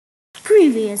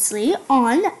Previously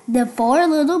on the 4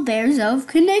 Little Bears of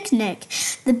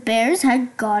Kinnikinnick, the bears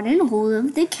had gotten hold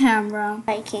of the camera.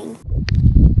 Hiking.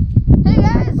 Hey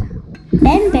guys!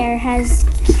 Ben Bear has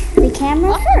the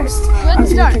camera first,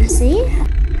 as you can see.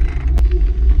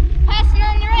 Passing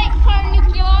on the right, car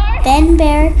nuclear. Ben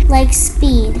Bear likes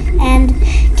speed and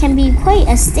can be quite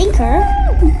a stinker,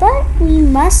 but we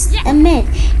must admit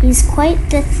he's quite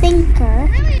the thinker.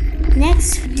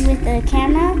 Next with the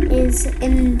camera is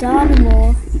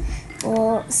Indomitable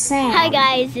Sam. Hi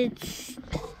guys, it's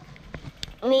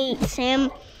me,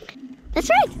 Sam. That's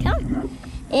right, come.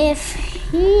 If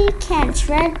he can't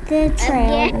tread the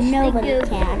trail, nobody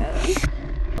can.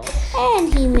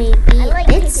 And he may be a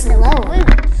bit slow.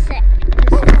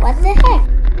 What the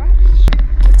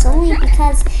heck? It's only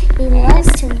because he loves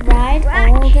to ride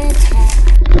all the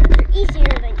time. Easier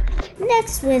than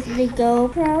Next with the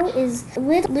GoPro is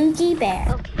Little Loogie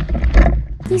Bear. okay.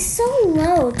 He's so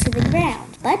low to the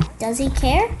ground, but does he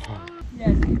care?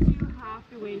 Yes, you have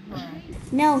to wait for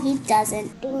us. No, he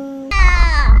doesn't.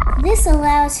 Ah, This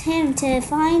allows him to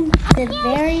find the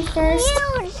very first.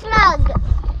 huge slug.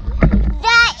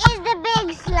 That is the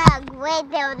big slug.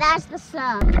 Wait there, that's the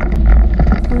slug.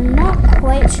 We're not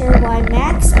quite sure why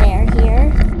Max Bear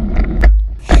here,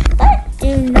 but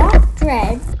do not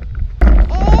dread.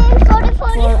 And 40,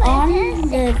 For on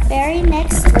the very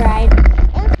next ride,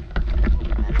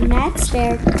 Max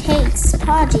Bear takes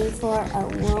Podgy for a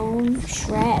lone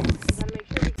shred.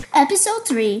 Episode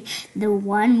 3, the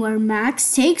one where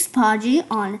Max takes Podgy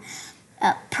on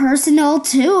a personal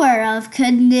tour of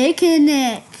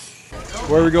Kinnikinnick.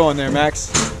 Where are we going there, Max?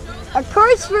 Of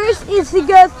course, first is to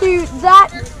go through that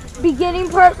beginning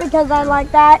part because I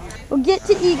like that. We'll get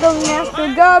to Eagle's Nest.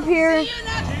 We'll go up here,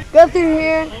 go through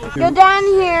here, go down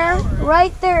here,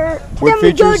 right there. What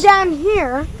Then we go features? down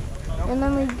here, and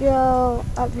then we go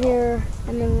up here,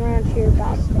 and then around here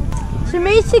past there. So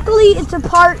basically, it's a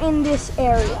part in this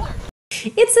area.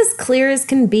 It's as clear as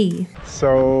can be.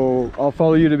 So I'll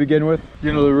follow you to begin with.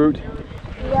 You know the route.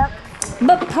 Yep.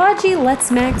 But Podgy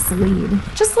lets Max lead,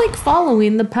 just like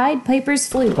following the Pied Piper's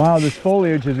flute. Wow, this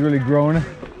foliage has really grown.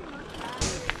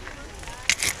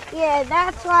 Yeah,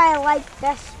 that's why I like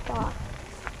this spot.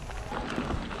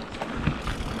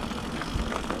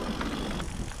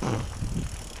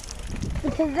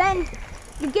 Because then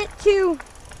you get to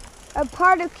a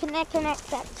part of Kinnikinnick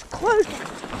that's close to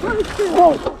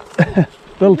Whoa!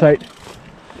 Little tight.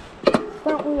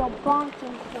 front wheel bonking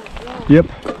front wheel.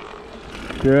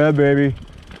 Yep. Good, baby.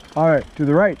 All right, to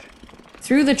the right.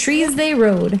 Through the trees they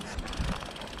rode.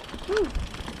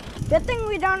 Good thing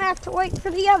we don't have to wait for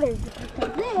the others.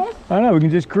 Because this, I know, we can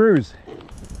just cruise.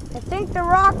 I think the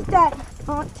rock that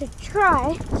I want to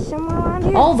try is somewhere around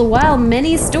here. All the while,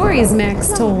 many stories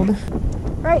Max told.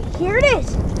 Right, here it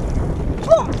is.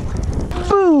 Boom!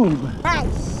 Boom!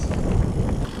 Nice.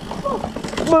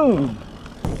 Boom!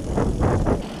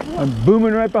 I'm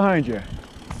booming right behind you.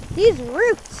 These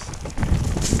roots.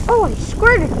 Oh, I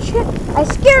scared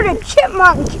a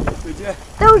chipmunk Did you?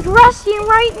 that was resting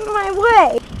right in my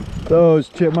way. Those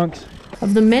chipmunks.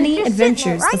 Of the many Just sitting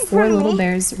there adventures right the in 4 front of little me,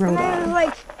 bears rode And I was on.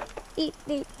 like, eat,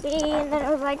 and then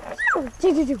I was like,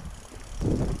 do.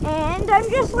 And I'm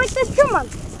just like this chipmunk.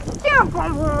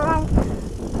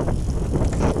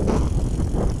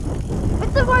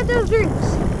 With the one of those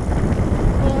roots.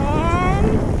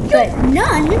 And But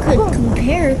none could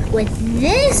compare with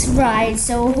this ride,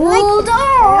 so hold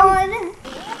on.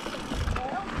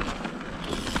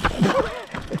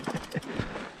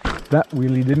 That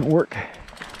wheelie didn't work.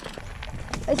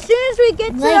 as soon as we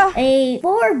get Like to a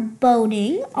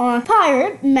foreboding on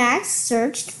Pirate, Max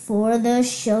searched for the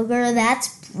sugar that's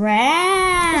the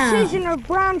brown. season of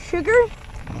brown sugar,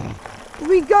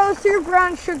 we go through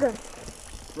brown sugar.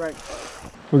 Right.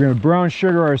 We're gonna brown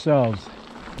sugar ourselves.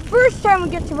 First time we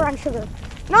get to brown sugar,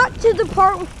 not to the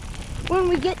part when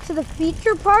we get to the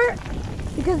feature part,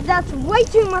 because that's way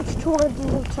too much towards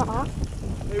the top.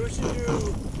 Maybe we should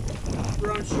do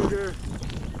brown sugar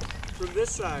from this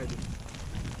side.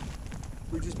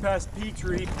 We just passed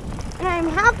Petrie. And I'm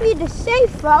happy to say,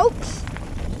 folks,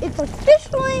 it's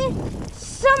officially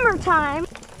summertime.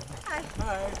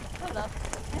 Hi.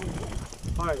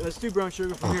 All right, let's do brown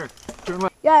sugar from here. Turn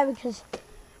left. Yeah, because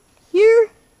here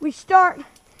we start,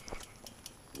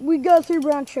 we go through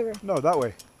brown sugar. No, that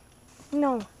way.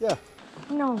 No, Yeah.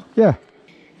 no. Yeah.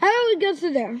 How do we go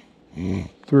through there?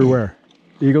 Through where?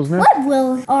 Eagle's Nest? What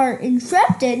will our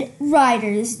intrepid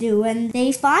riders do when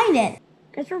they find it?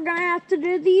 Guess we're gonna have to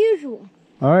do the usual.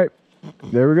 All right.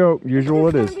 There we go. Usual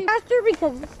it It's is. gonna be faster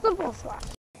because it's the bull slot.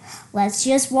 Let's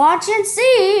just watch and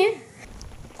see.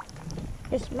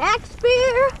 It's Max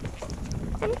Bear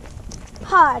and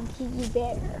Podgy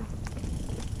Bear.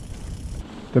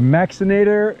 The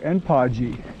Maxinator and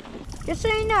Podgy. Just so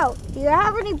you know, do you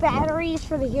have any batteries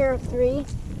for the Hero 3?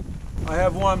 I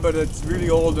have one, but it's really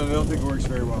old and I don't think it works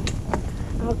very well.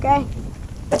 Okay.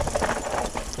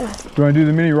 Do you want to do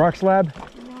the mini rock slab?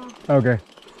 No. Okay,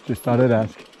 just thought I'd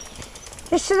ask.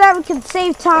 Just so that we can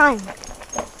save time.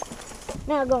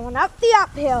 Now going up the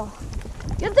uphill.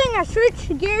 Good thing I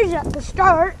switched gears at the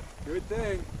start. Good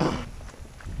thing.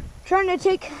 Trying to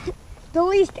take the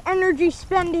least energy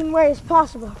spending way as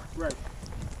possible. Right.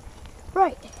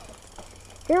 Right.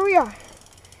 Here we are.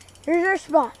 Here's our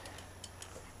spot.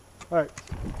 All right.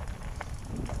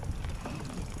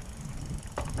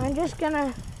 I'm just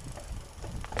gonna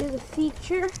do the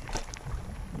feature.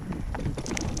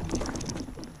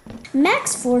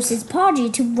 Max forces Podgy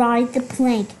to ride the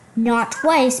plank. Not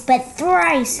twice, but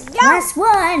thrice. Plus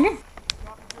one.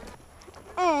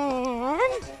 And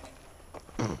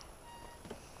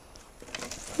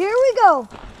here we go.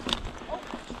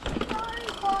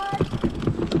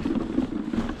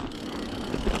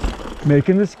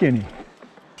 Making the skinny.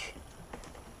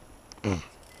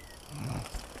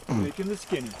 Making the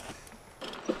skinny.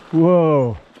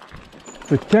 Whoa.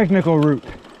 The technical route.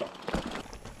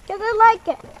 Because I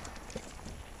like it.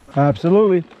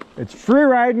 Absolutely. It's free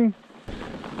riding,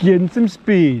 getting some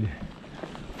speed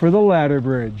for the ladder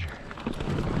bridge.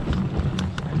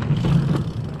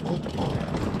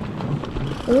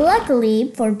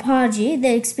 Luckily for Podgy,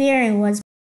 the experience was.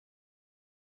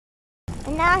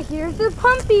 And now here's the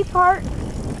pumpy part.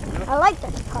 I like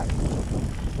this part.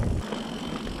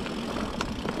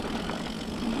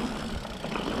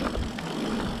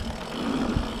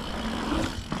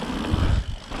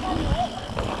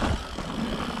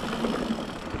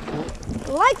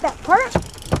 I like that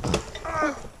part.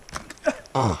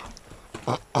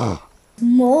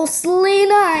 Mostly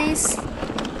nice. I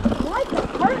like that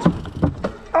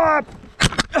part.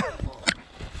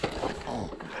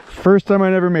 First time I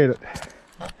never made it.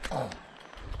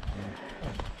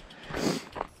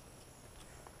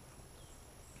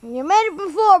 You made it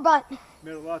before, but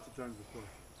Made it lots of times before.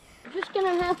 you're just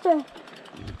gonna have to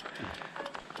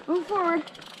move forward.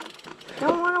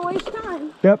 Don't want to waste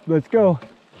time. Yep, let's go.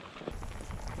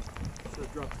 Should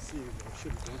have dropped the seed. I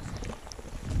should have done.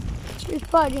 Here's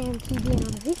Podgy MTV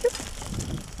on the feature.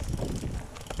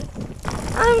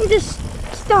 I'm just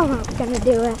still not gonna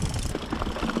do it.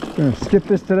 Gonna skip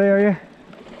this today, are you?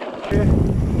 Yeah.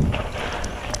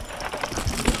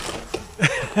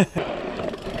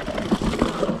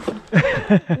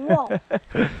 Whoa.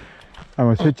 I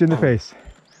almost hit you in the face.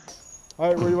 All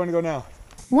right, where do you want to go now?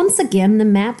 Once again, the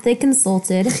map they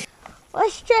consulted.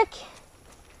 Let's check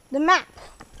the map.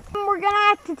 We're gonna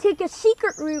have to take a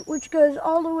secret route which goes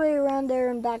all the way around there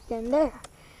and back in there,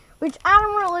 which I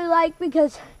don't really like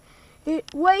because it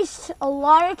wastes a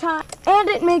lot of time and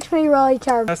it makes me really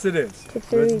tired. Yes, it is. To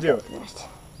do Let's do it. this.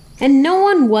 And no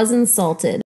one was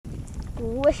insulted.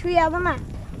 Wish we had the map.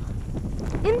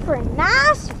 In for a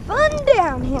nice fun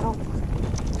downhill.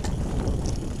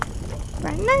 For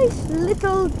a nice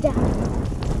little downhill.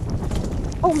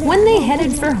 Oh, man. When they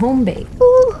headed for home base,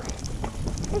 Ooh,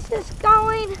 this is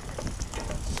going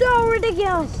so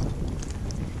ridiculous.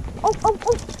 Oh.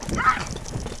 Ah.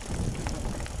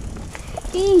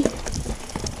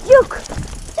 Yuck.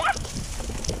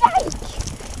 Yike.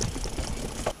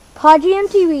 Podgy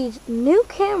MTV's new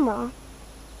camera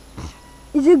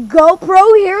is a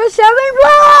GoPro Hero 7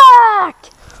 Black.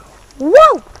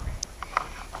 Whoa.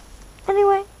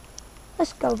 Anyway,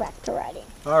 let's go back to riding.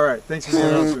 All right, thanks for the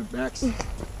announcement, Max.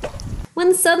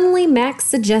 when suddenly Max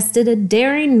suggested a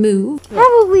daring move,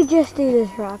 How about we just do this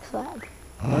rock slab?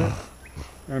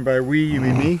 And by we, you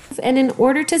mean me? and in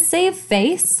order to save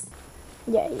face,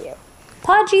 Yeah, you.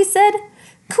 Podgy said,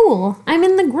 "Cool, I'm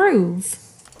in the groove."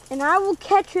 And I will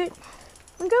catch it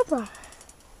on GoPro.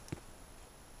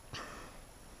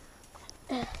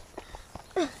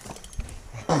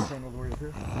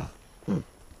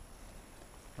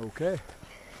 Okay.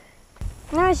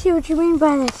 Now I see what you mean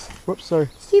by this Whoops, sorry.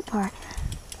 steep part.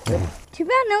 Too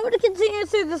bad nobody can see you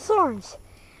through the thorns.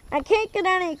 I can't get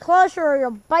any closer or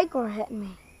your bike will hit me.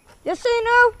 Just so you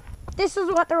know, this is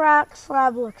what the rock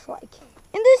slab looks like.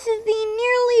 And this is the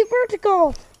nearly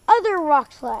vertical other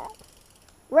rock slab.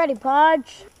 Ready,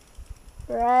 Podge?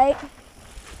 Right.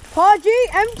 Podgy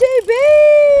MTV!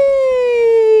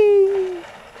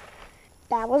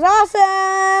 That was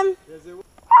awesome!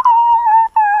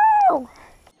 Oh!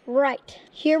 Right,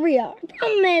 here we are. The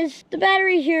problem is, the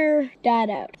battery here died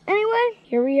out. Anyway,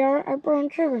 here we are at Brown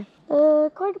Sugar.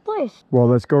 Quite a place. Well,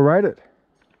 let's go ride it.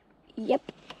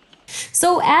 Yep.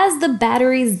 So as the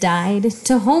batteries died,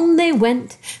 to home they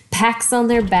went, packs on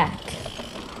their back.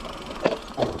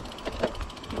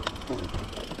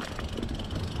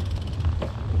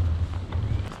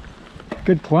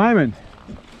 Good climbing.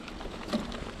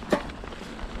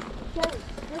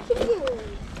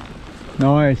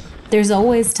 Nice. There's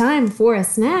always time for a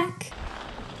snack.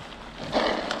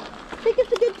 I think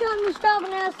it's a good time to stop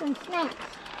and have some snacks.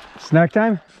 Snack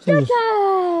time? Snack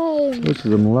time! This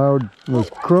is some loud, those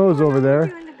crows over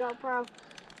there.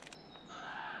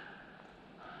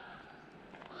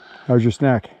 How's your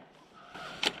snack?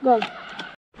 Good. Not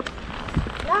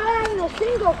having a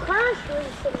single crash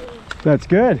recently. That's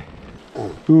good.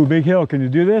 Ooh, big hill. Can you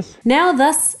do this? Now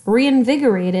thus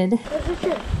reinvigorated,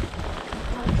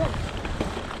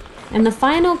 and the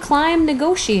final climb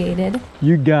negotiated.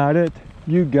 You got it.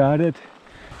 You got it.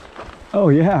 Oh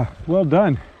yeah, well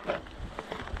done.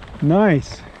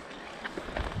 Nice.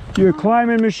 You're a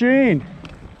climbing machine.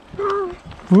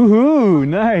 Woohoo,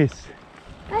 nice.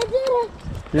 I did it.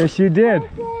 Yes, you did. I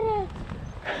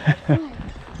did it.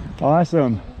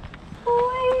 Awesome.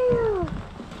 Wow.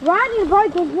 Riding a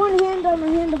bike with one hand on the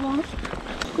handlebars.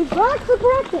 It's lots of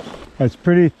practice. That's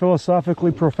pretty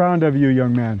philosophically profound of you,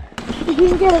 young man. You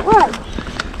didn't get it right.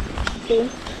 See?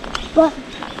 But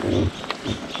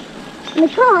in the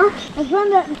car, I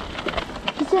found that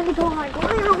instead of going like,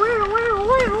 instead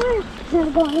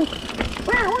of going like,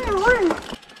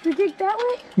 should we take that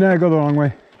way? Nah, go the wrong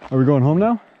way. Are we going home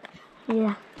now?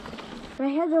 Yeah. My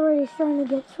head's already starting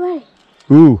to get sweaty.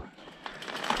 Ooh.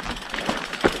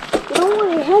 You don't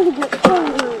want your head to get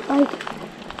sweaty. Like,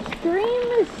 stream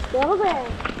is still there.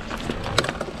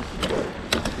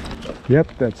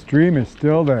 Yep, that stream is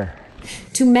still there.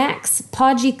 To Max,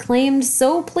 Podgy claimed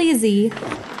so pleasy.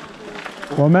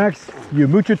 Well, Max, you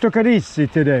mucho tocarisi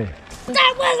today.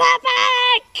 That was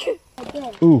epic!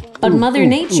 Ooh. But ooh, Mother ooh,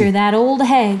 Nature, ooh. that old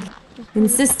hag,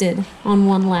 insisted on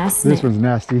one last This sniff. one's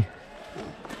nasty.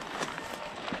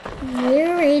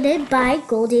 Narrated by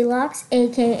Goldilocks,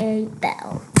 aka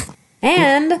Belle.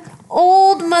 And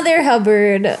Old Mother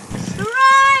Hubbard. The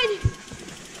ride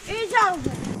is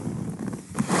over.